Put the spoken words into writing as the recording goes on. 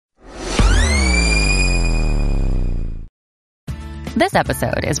This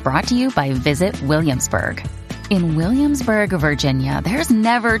episode is brought to you by Visit Williamsburg. In Williamsburg, Virginia, there's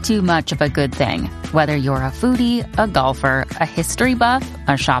never too much of a good thing. Whether you're a foodie, a golfer, a history buff,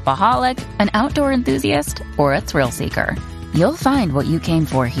 a shopaholic, an outdoor enthusiast, or a thrill seeker, you'll find what you came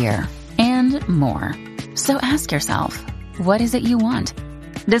for here and more. So ask yourself, what is it you want?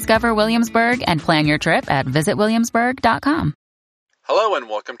 Discover Williamsburg and plan your trip at visitwilliamsburg.com. Hello and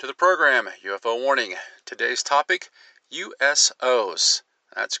welcome to the program, UFO Warning. Today's topic, USOs.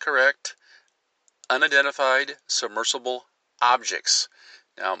 That's correct. Unidentified submersible objects.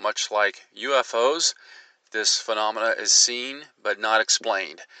 Now, much like UFOs, this phenomena is seen but not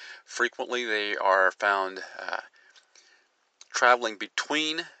explained. Frequently, they are found traveling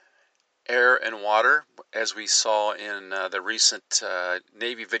between air and water, as we saw in the recent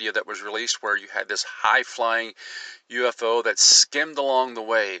Navy video that was released, where you had this high-flying UFO that skimmed along the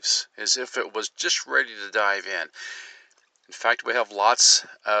waves as if it was just ready to dive in. In fact, we have lots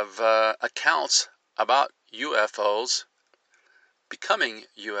of accounts about UFOs becoming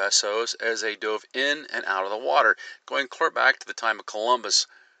USOs as they dove in and out of the water, going clear back to the time of Columbus,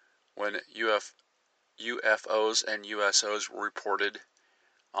 when UFOs and USOs were reported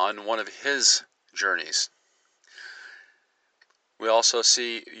on one of his journeys. We also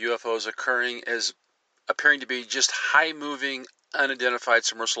see UFOs appearing to be just high-moving, unidentified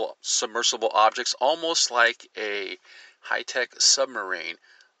submersible objects, almost like a high-tech submarine,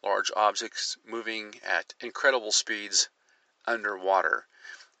 large objects moving at incredible speeds underwater.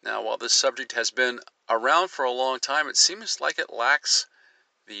 Now, while this subject has been around for a long time, it seems like it lacks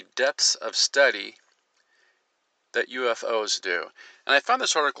the depths of study that UFOs do. And I found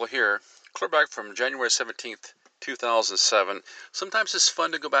this article here, clear back from January 17th, 2007. Sometimes it's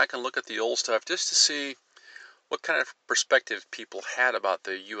fun to go back and look at the old stuff just to see what kind of perspective people had about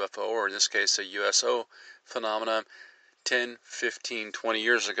the UFO, or in this case, a USO phenomenon 10, 15, 20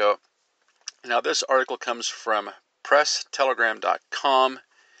 years ago. Now, this article comes from PressTelegram.com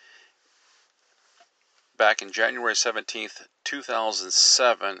back in January 17th,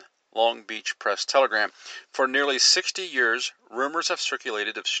 2007. Long Beach Press Telegram. For nearly 60 years, rumors have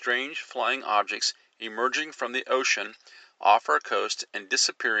circulated of strange flying objects emerging from the ocean off our coast and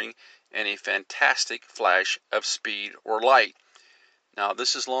disappearing in a fantastic flash of speed or light. Now,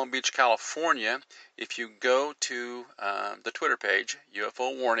 this is Long Beach, California. If you go to the Twitter page,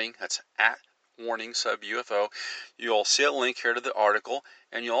 UFO Warning, that's at Warning Sub UFO, you'll see a link here to the article,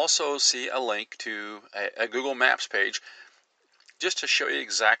 and you'll also see a link to a Google Maps page, just to show you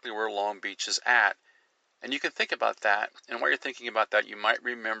exactly where Long Beach is at. And you can think about that, and while you're thinking about that, you might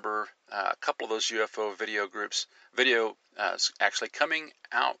remember a couple of those UFO video actually coming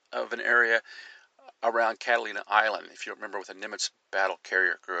out of an area around Catalina Island, if you remember, with the Nimitz Battle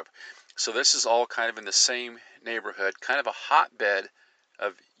Carrier Group. So this is all kind of in the same neighborhood, kind of a hotbed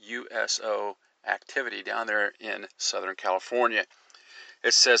of USO activity down there in Southern California.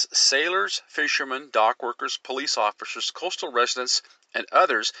 It says, sailors, fishermen, dock workers, police officers, coastal residents, and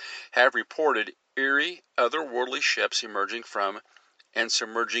others have reported eerie, otherworldly ships emerging from and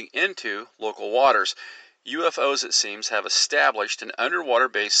submerging into local waters. UFOs, it seems, have established an underwater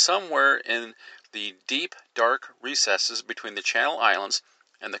base somewhere in the deep, dark recesses between the Channel Islands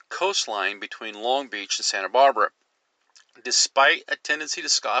and the coastline between Long Beach and Santa Barbara. Despite a tendency to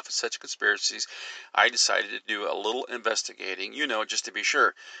scoff at such conspiracies, I decided to do a little investigating, just to be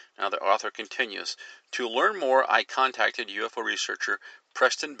sure. Now, the author continues. To learn more, I contacted UFO researcher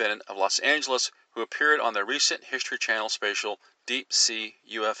Preston Bennett of Los Angeles, who appeared on the recent History Channel special, Deep Sea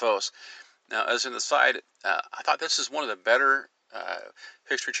UFOs. Now, as an aside, I thought this is one of the better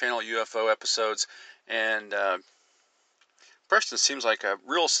History Channel UFO episodes, and Preston seems like a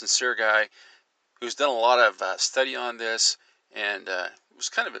real sincere guy who's done a lot of study on this, and it was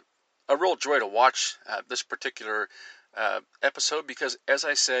kind of a real joy to watch this particular episode, because, as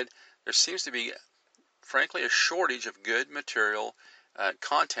I said, there seems to be, frankly, a shortage of good material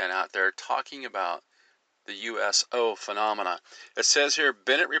content out there talking about the USO phenomena. It says here,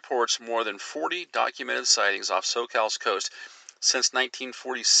 Bennett reports more than 40 documented sightings off SoCal's coast since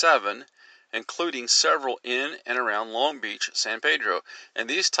 1947, including several in and around Long Beach, San Pedro. In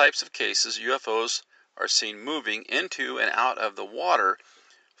these types of cases, UFOs are seen moving into and out of the water,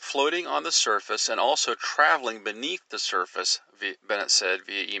 floating on the surface, and also traveling beneath the surface, Bennett said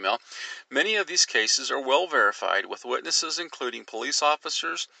via email. Many of these cases are well verified, with witnesses including police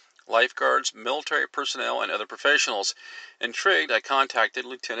officers, lifeguards, military personnel, and other professionals. Intrigued, I contacted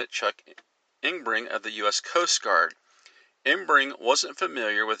Lieutenant Chuck Ingbring of the U.S. Coast Guard. Ingbring wasn't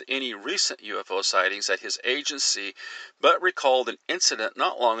familiar with any recent UFO sightings at his agency, but recalled an incident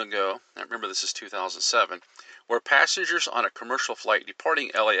not long ago, I remember this is 2007, where passengers on a commercial flight departing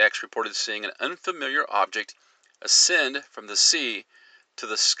LAX reported seeing an unfamiliar object ascend from the sea to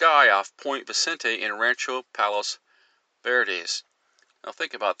the sky off Point Vicente in Rancho Palos Verdes. Now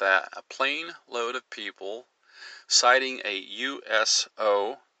think about that. A plane load of people sighting a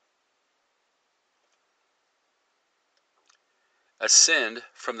USO ascend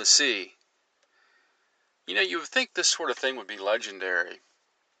from the sea. You know, you would think this sort of thing would be legendary,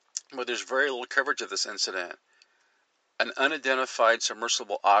 but there's very little coverage of this incident. An unidentified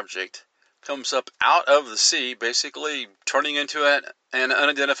submersible object comes up out of the sea, basically turning into an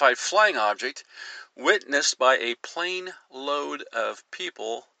unidentified flying object, witnessed by a plane load of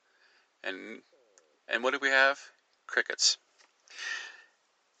people, and what do we have? Crickets.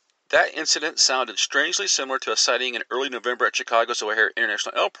 That incident sounded strangely similar to a sighting in early November at Chicago's O'Hare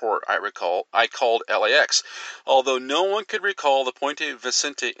International Airport, I called LAX. Although no one could recall the Point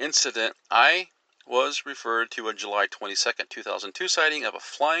Vicente incident, I was referred to a July 22, 2002 sighting of a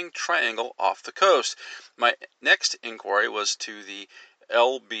flying triangle off the coast. My next inquiry was to the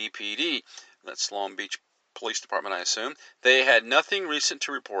LBPD, that's Long Beach Police Department, I assume. They had nothing recent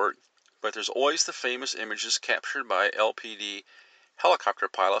to report, but there's always the famous images captured by LPD helicopter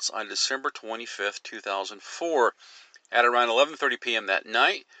pilots on December 25, 2004. At around 11:30 p.m. that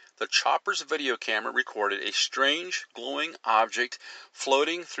night, the chopper's video camera recorded a strange glowing object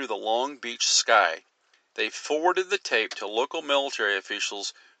floating through the Long Beach sky. They forwarded the tape to local military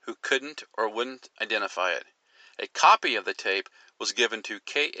officials who couldn't or wouldn't identify it. A copy of the tape was given to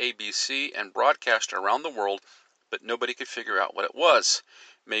KABC and broadcast around the world, but nobody could figure out what it was.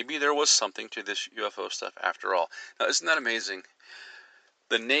 Maybe there was something to this UFO stuff after all. Now, isn't that amazing?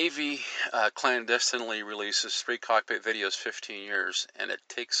 The Navy clandestinely releases 3 cockpit videos 15 years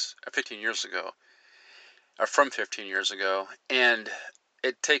ago, from 15 years ago, and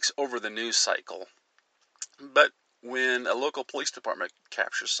it takes over the news cycle. But when a local police department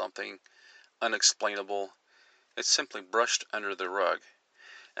captures something unexplainable, it's simply brushed under the rug.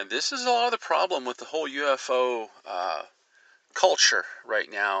 And this is a lot of the problem with the whole UFO culture right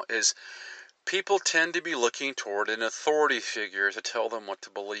now, is people tend to be looking toward an authority figure to tell them what to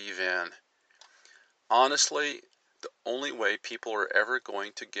believe in. Honestly, the only way people are ever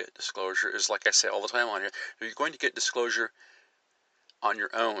going to get disclosure is, like I say all the time on here, you're going to get disclosure on your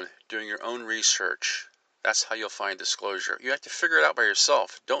own, doing your own research. That's how you'll find disclosure. You have to figure it out by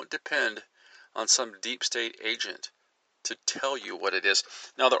yourself. Don't depend on some deep state agent to tell you what it is.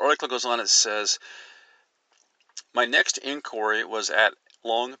 Now, the article goes on, it says, my next inquiry was at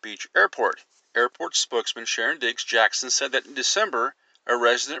Long Beach Airport. Airport spokesman Sharon Diggs Jackson said that in December, a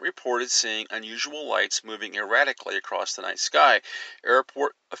resident reported seeing unusual lights moving erratically across the night sky.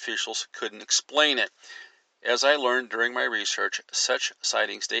 Airport officials couldn't explain it. As I learned during my research, such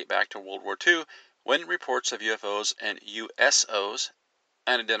sightings date back to World War II, when reports of UFOs and USOs,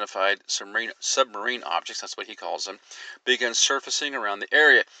 unidentified submarine objects, that's what he calls them, began surfacing around the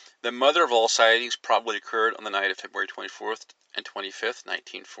area. The mother of all sightings probably occurred on the night of February 24th and 25th,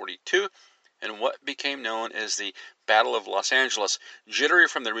 1942, in what became known as the Battle of Los Angeles. Jittery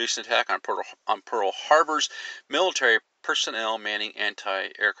from the recent attack on Pearl Harbor's military personnel manning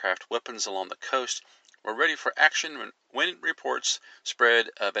anti-aircraft weapons along the coast were ready for action when reports spread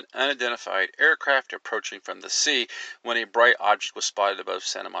of an unidentified aircraft approaching from the sea. When a bright object was spotted above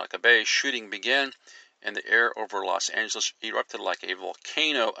Santa Monica Bay, shooting began, and the air over Los Angeles erupted like a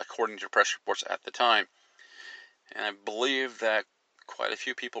volcano, according to press reports at the time. And I believe that quite a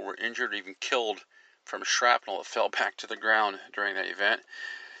few people were injured or even killed from shrapnel that fell back to the ground during that event.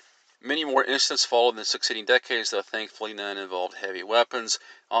 Many more incidents followed in the succeeding decades, though thankfully none involved heavy weapons.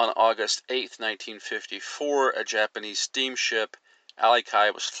 On August 8, 1954, a Japanese steamship,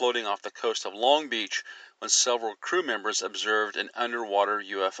 Alikai, was floating off the coast of Long Beach when several crew members observed an underwater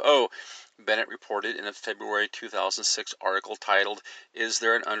UFO. Bennett reported in a February 2006 article titled, "Is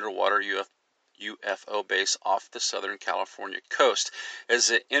There an Underwater UFO Base Off the Southern California Coast?" As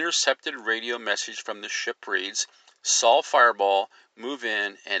the intercepted radio message from the ship reads, "Saw Fireball move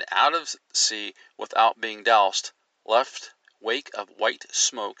in and out of sea without being doused. Left wake of white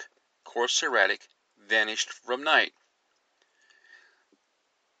smoke. Course erratic. Vanished from night."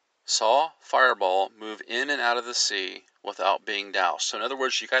 Saw Fireball move in and out of the sea without being doused. So in other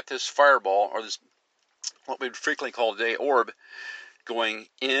words, you got this fireball, or this, what we'd frequently call today, orb, going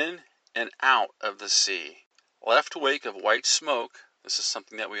in and out of the sea. Left wake of white smoke. This is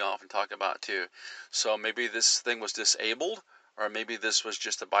something that we often talk about too. So maybe this thing was disabled, or maybe this was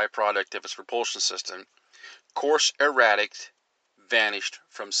just a byproduct of its propulsion system. Course erratic, vanished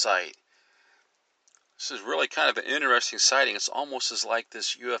from sight. This is really kind of an interesting sighting. It's almost as like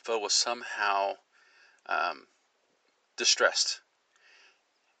this UFO was somehow distressed,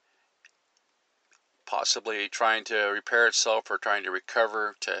 possibly trying to repair itself or trying to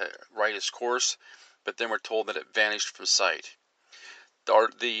recover to right its course, but then we're told that it vanished from sight.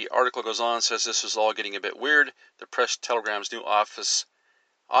 The article goes on and says this is all getting a bit weird. The Press-Telegram's new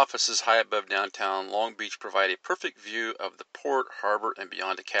offices high above downtown Long Beach provide a perfect view of the port, harbor, and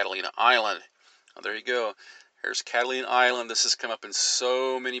beyond to Catalina Island. Well, there you go. Here's Catalina Island. This has come up in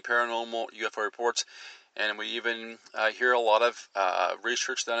so many paranormal UFO reports, and we even hear a lot of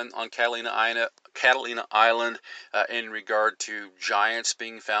research done on Catalina Island in regard to giants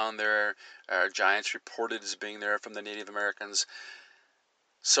being found there, giants reported as being there from the Native Americans.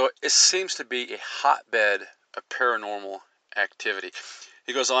 So it seems to be a hotbed of paranormal activity.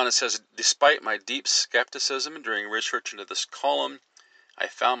 He goes on and says, despite my deep skepticism during research into this column, I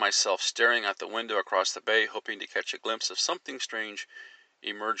found myself staring out the window across the bay, hoping to catch a glimpse of something strange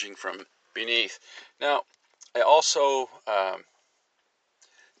emerging from beneath. Now, I also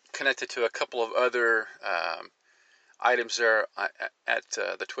connected to a couple of other items there at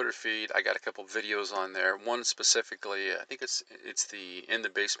the Twitter feed. I got a couple of videos on there. One specifically, I think it's the In the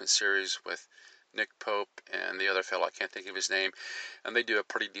Basement series with Nick Pope and the other fellow, I can't think of his name, and they do a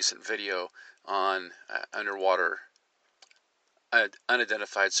pretty decent video on underwater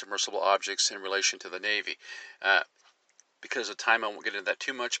unidentified submersible objects in relation to the Navy. Because of time, I won't get into that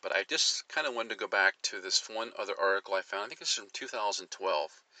too much, but I just kind of wanted to go back to this one other article I found. I think it's from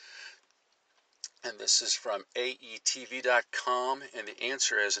 2012. And this is from AETV.com, and the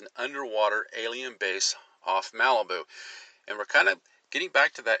answer is an underwater alien base off Malibu. And we're kind of getting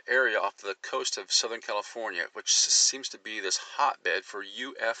back to that area off the coast of Southern California, which seems to be this hotbed for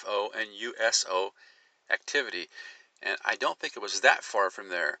UFO and USO activity. And I don't think it was that far from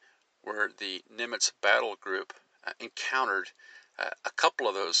there where the Nimitz Battle Group encountered a couple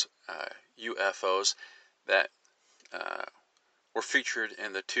of those UFOs that were featured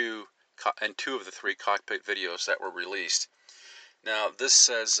in two of the three cockpit videos that were released. Now, this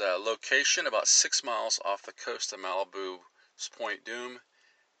says location about 6 miles off the coast of Malibu's Point Dume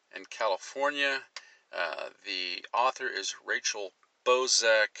in California. The author is Rachel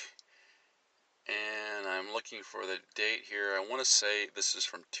Bozek, and I'm looking for the date here. I want to say this is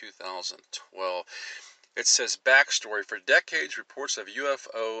from 2012. It says backstory. For decades, reports of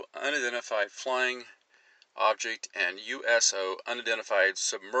UFO, unidentified flying object, and USO, unidentified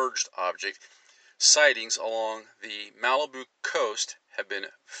submerged object, sightings along the Malibu coast have been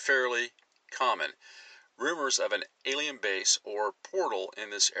fairly common. Rumors of an alien base or portal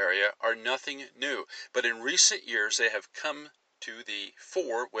in this area are nothing new, but in recent years they have come to the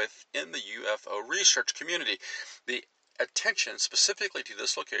fore within the UFO research community. The attention specifically to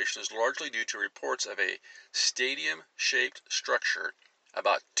this location is largely due to reports of a stadium-shaped structure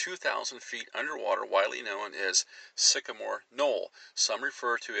about 2,000 feet underwater, widely known as Sycamore Knoll. Some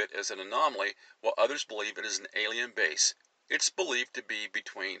refer to it as an anomaly, while others believe it is an alien base. It's believed to be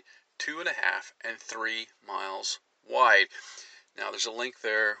between 2.5 and 3 miles wide. Now, there's a link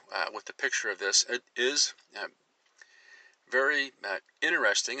there with the picture of this. It is very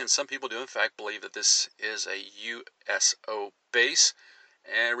interesting, and some people do in fact believe that this is a USO base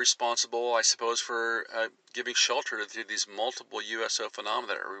and responsible, I suppose, for giving shelter to these multiple USO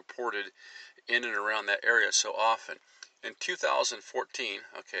phenomena that are reported in and around that area so often. In 2014,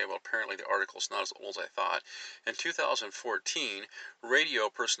 okay, well, apparently the article's not as old as I thought. In 2014, radio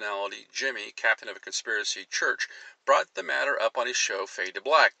personality Jimmy, captain of a conspiracy church, brought the matter up on his show Fade to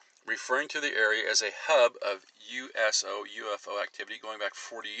Black, referring to the area as a hub of USO UFO activity going back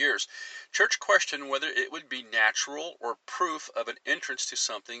 40 years. Church questioned whether it would be natural or proof of an entrance to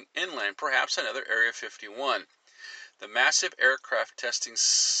something inland, perhaps another Area 51. The massive aircraft testing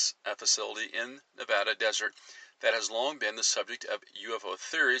facility in Nevada desert that has long been the subject of UFO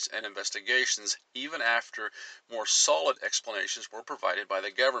theories and investigations, even after more solid explanations were provided by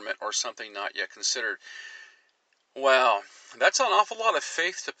the government or something not yet considered. Well, that's an awful lot of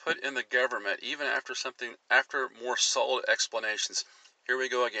faith to put in the government, even after more solid explanations. Here we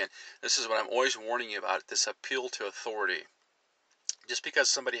go again. This is what I'm always warning you about, this appeal to authority. Just because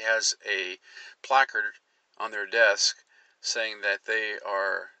somebody has a placard on their desk saying that they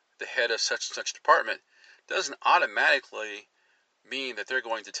are the head of such and such department doesn't automatically mean that they're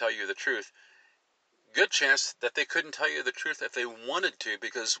going to tell you the truth. Good chance that they couldn't tell you the truth if they wanted to,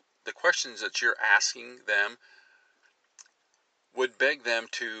 because the questions that you're asking them would beg them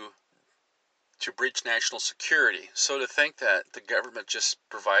to breach national security. So to think that the government just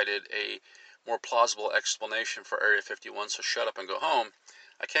provided a more plausible explanation for Area 51, so shut up and go home,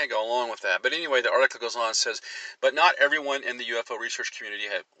 I can't go along with that. But anyway, the article goes on and says, but not everyone in the UFO research community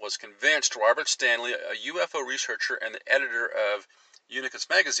was convinced. Robert Stanley, a UFO researcher and the editor of Unicus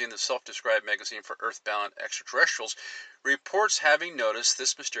Magazine, the self-described magazine for earthbound extraterrestrials, reports having noticed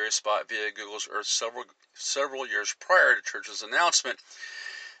this mysterious spot via Google's Earth several years prior to Church's announcement,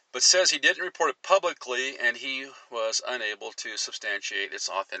 but says he didn't report it publicly and he was unable to substantiate its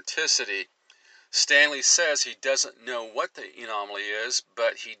authenticity. Stanley says he doesn't know what the anomaly is,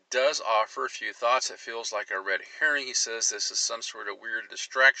 but he does offer a few thoughts. It feels like a red herring. He says this is some sort of weird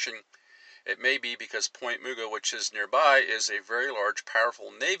distraction. It may be because Point Muga, which is nearby, is a very large,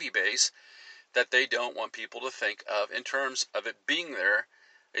 powerful Navy base that they don't want people to think of in terms of it being there,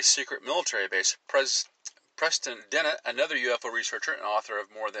 a secret military base. Preston Dennett, another UFO researcher and author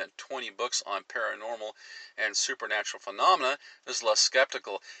of more than 20 books on paranormal and supernatural phenomena, is less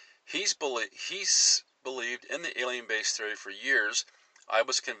skeptical. He's believed in the alien base theory for years. I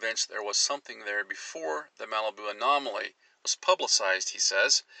was convinced there was something there before the Malibu anomaly was publicized, he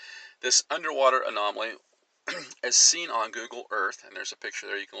says. This underwater anomaly, as seen on Google Earth, and there's a picture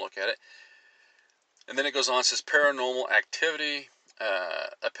there, you can look at it. And then it goes on and says paranormal activity.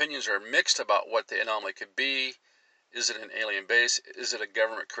 Opinions are mixed about what the anomaly could be. Is it an alien base? Is it a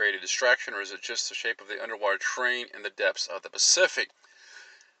government-created distraction? Or is it just the shape of the underwater terrain in the depths of the Pacific?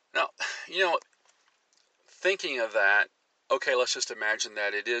 Now, thinking of that, okay, let's just imagine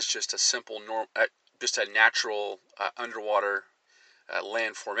that it is just a simple, just a natural underwater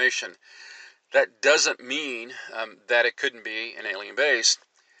land formation. That doesn't mean that it couldn't be an alien base.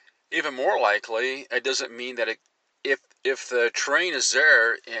 Even more likely, it doesn't mean that if the terrain is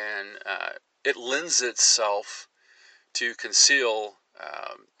there and it lends itself to conceal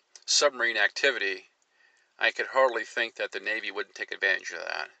submarine activity, I could hardly think that the Navy wouldn't take advantage of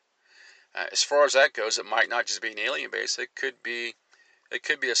that. As far as that goes, it might not just be an alien base. It could be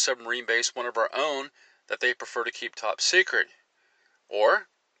a submarine base, one of our own, that they prefer to keep top secret. Or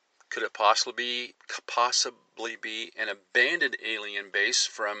could it possibly be an abandoned alien base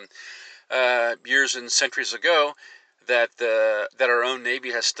from years and centuries ago that our own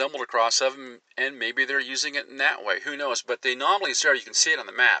Navy has stumbled across them, and maybe they're using it in that way? Who knows? But the anomaly is there. You can see it on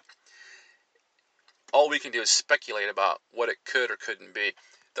the map. All we can do is speculate about what it could or couldn't be.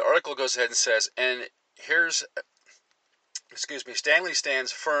 The article goes ahead and says, and Stanley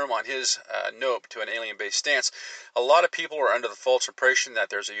stands firm on his nope to an alien-based stance. A lot of people are under the false impression that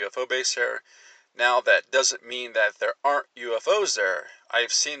there's a UFO base there. Now, that doesn't mean that there aren't UFOs there.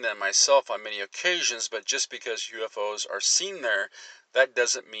 I've seen them myself on many occasions, but just because UFOs are seen there, that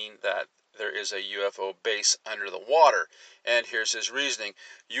doesn't mean that there is a UFO base under the water. And here's his reasoning.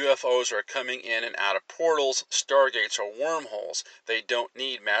 UFOs are coming in and out of portals, stargates, or wormholes. They don't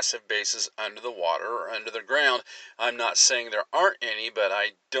need massive bases under the water or under the ground. I'm not saying there aren't any, but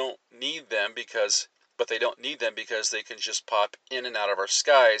they don't need them because they can just pop in and out of our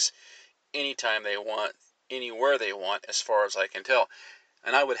skies anytime they want, anywhere they want, as far as I can tell.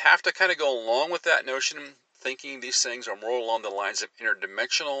 And I would have to kind of go along with that notion, thinking these things are more along the lines of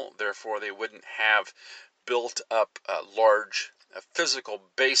interdimensional, therefore they wouldn't have built up large physical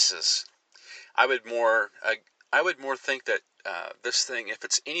bases. I would more think that this thing, if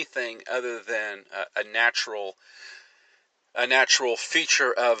it's anything other than a natural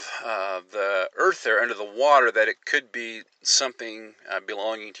feature of the Earth there under the water, that it could be something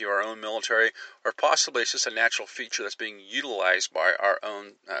belonging to our own military, or possibly it's just a natural feature that's being utilized by our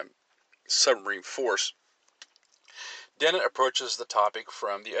own submarine force. Dennett approaches the topic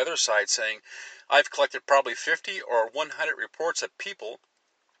from the other side, saying, I've collected probably 50 or 100 reports of people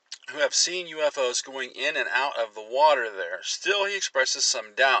who have seen UFOs going in and out of the water there. Still, he expresses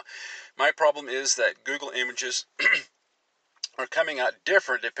some doubt. My problem is that Google images are coming out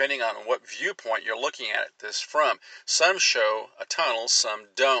different depending on what viewpoint you're looking at this from. Some show a tunnel, some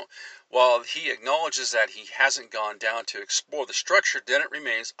don't. While he acknowledges that he hasn't gone down to explore the structure, Dennett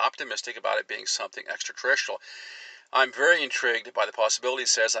remains optimistic about it being something extraterrestrial. I'm very intrigued by the possibility, he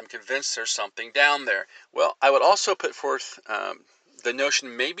says. I'm convinced there's something down there. Well, I would also put forth the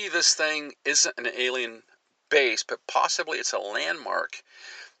notion maybe this thing isn't an alien base, but possibly it's a landmark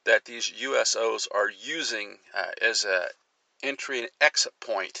that these USOs are using as a entry and exit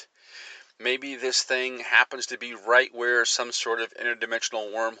point. Maybe this thing happens to be right where some sort of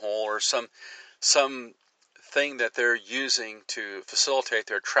interdimensional wormhole or some thing that they're using to facilitate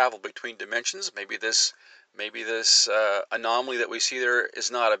their travel between dimensions. Maybe this anomaly that we see there is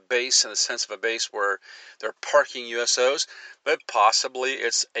not a base in the sense of a base where they're parking USOs, but possibly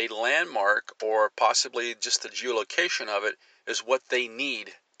it's a landmark, or possibly just the geolocation of it is what they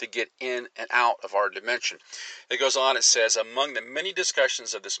need to get in and out of our dimension. It goes on, it says, among the many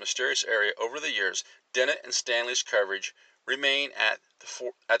discussions of this mysterious area over the years, Dennett and Stanley's coverage remain at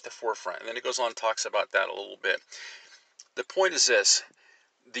the forefront. And then it goes on and talks about that a little bit. The point is this: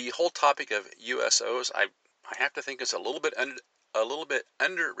 the whole topic of USOs, I have to think is a little bit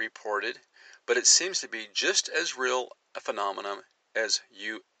underreported, but it seems to be just as real a phenomenon as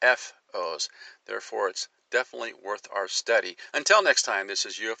UFOs. Therefore, it's definitely worth our study. Until next time, this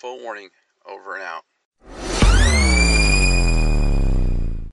is UFO Warning, over and out.